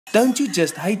Don't you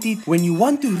just hate it when you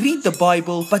want to read the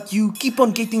Bible but you keep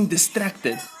on getting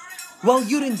distracted? Well,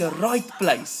 you're in the right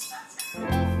place.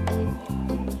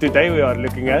 Today we are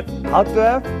looking at how to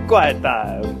have quiet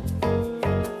time.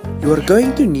 You are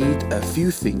going to need a few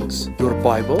things: your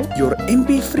Bible, your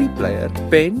MP3 player,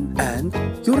 pen, and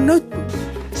your notebook.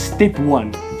 Step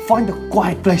 1. Find a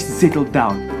quiet place to settle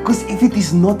down. Because if it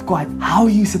is not quiet, how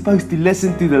are you supposed to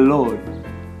listen to the Lord?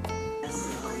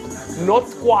 Not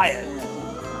quiet.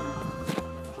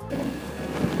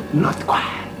 Not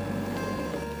quiet.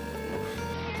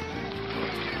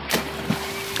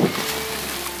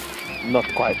 Not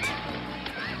quiet.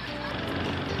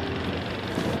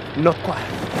 Not quiet.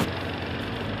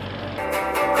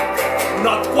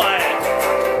 Not quiet.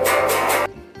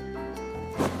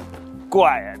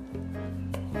 Quiet.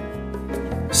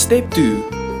 Step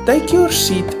 2. Take your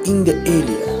seat in the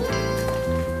area.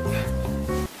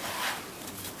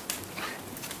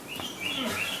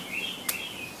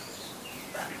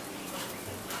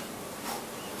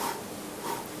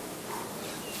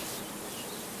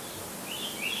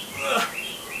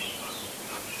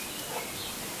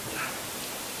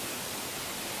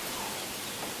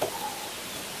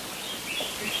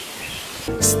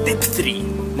 Step 3.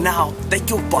 Now take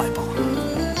your Bible.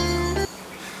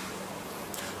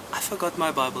 I forgot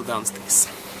my Bible downstairs.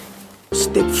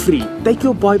 Step 3. Take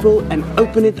your Bible and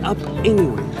open it up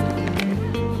anywhere.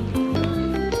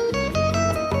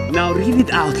 Now read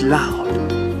it out loud.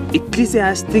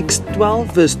 Ecclesiastes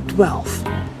 12 verse 12.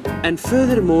 And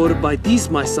furthermore, by these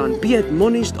my son, be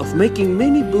admonished of making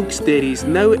many books there is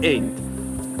no end.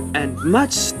 And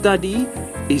much study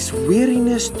is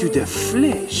weariness to the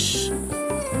flesh.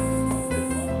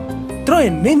 Try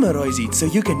and memorize it so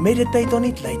you can meditate on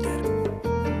it later.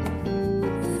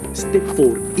 Step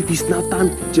 4. It is now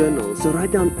time to journal. So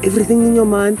write down everything in your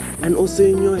mind and also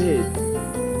in your head.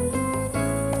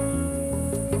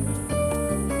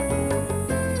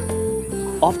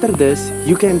 After this,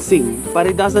 you can sing, but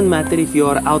it doesn't matter if you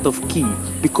are out of key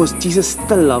because Jesus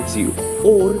still loves you.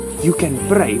 Or you can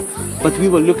pray, but we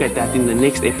will look at that in the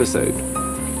next episode.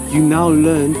 You now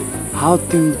learned how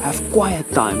to have quiet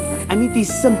time, and it is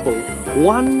simple.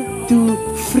 1, 2,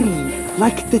 3,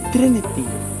 like the Trinity.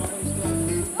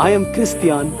 I am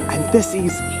Christiaan, and this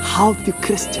is How to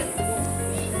Christian.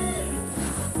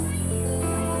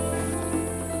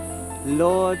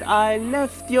 Lord, I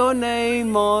lift your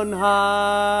name on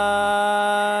high.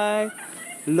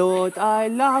 Lord, I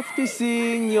love to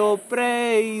sing your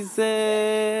praises.